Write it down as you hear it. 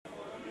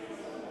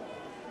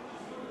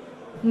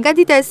Nga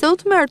dita e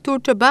sotme, Artur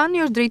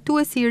Çobani është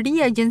drejtuesi i ri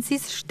i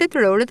Agjencinë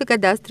Shtetërore të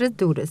Kadastrës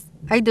Durrës.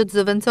 Ai do të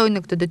zëvendësojë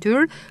në këtë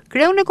detyrë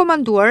kreun e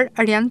komanduar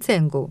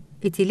AdriaNet,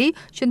 i cili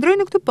qëndroi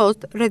në këtë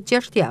post rreth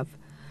 6 javë.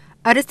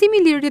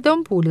 Arrestimi i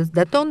Liridon Pulës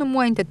daton në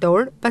muajin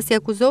tetor, pasi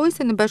akuzohej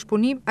se në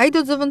bashkëpunim ai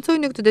do të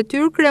zëvendësojë në këtë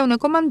detyrë kreun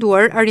e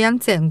komanduar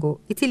AdriaNet,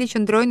 i cili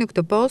qëndroi në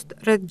këtë post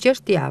rreth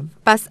 6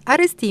 javë pas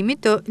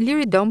arrestimit të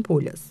Liridon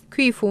Pulës.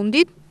 Ky i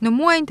fundit, në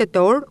muajin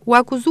tetor, u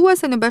akuzua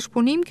se në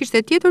bashkëpunim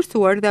kishte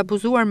tjetërsuar dhe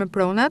abuzuar me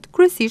pronat,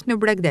 kryesisht në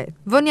Bregdet.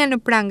 Vënia në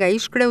prang nga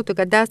ish kreu të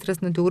Kadastrës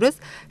në Durrës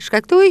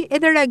shkaktoi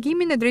edhe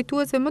reagimin e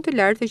drejtuesve më të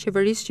lartë të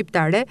qeverisë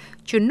shqiptare,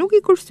 që nuk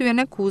i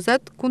kursyen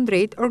akuzat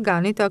kundrejt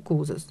organit të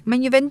akuzës. Me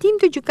një vendim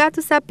të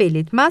gjykatës së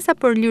apelit, masa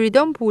për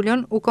Liridon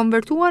Pulën u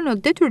konvertua në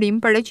detyrim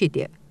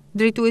paraqitje.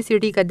 Drejtuesi i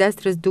ri i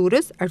Kadastrës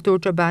Durrës, Artur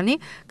Çobani,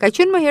 ka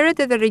qenë më herët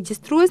edhe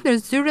regjistrues në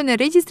zyrën e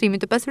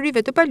regjistrimit të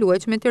pasurive të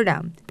paluajtshme në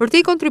Tiranë. Për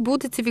te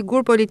kontributit si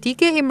figurë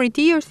politike, emri i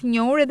tij është i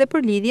njohur edhe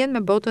për lidhjen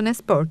me botën e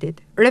sportit.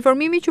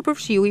 Reformimi që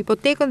përfshiu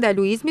hipotekën dhe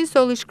aluizmin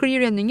solli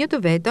shkrirjen në një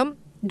të vetëm,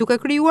 duke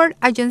krijuar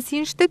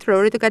Agjencinë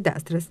Shtetërore të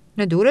Kadastrës.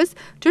 Në Durrës,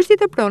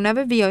 çështjet e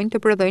pronave vijojnë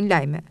të prodhojnë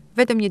lajme.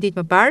 Vetëm një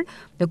ditë më parë,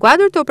 në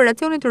kuadër të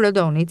operacionit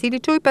Rodoni, i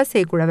cili çoi pas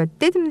hekurave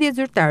 18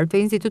 zyrtarë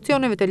të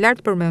institucioneve të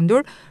lartë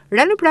përmendur,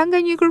 ra në prang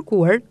nga një i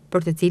kërkuar,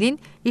 për të cilin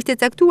ishte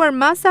caktuar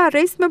masa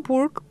arrest me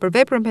burg për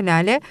veprën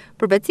penale,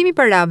 përbatësimi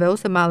parave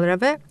ose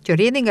mallrave që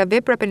rrjedhin nga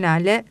vepra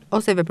penale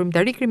ose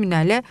veprimtari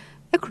kriminale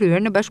e kryer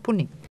në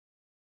bashkëpunim.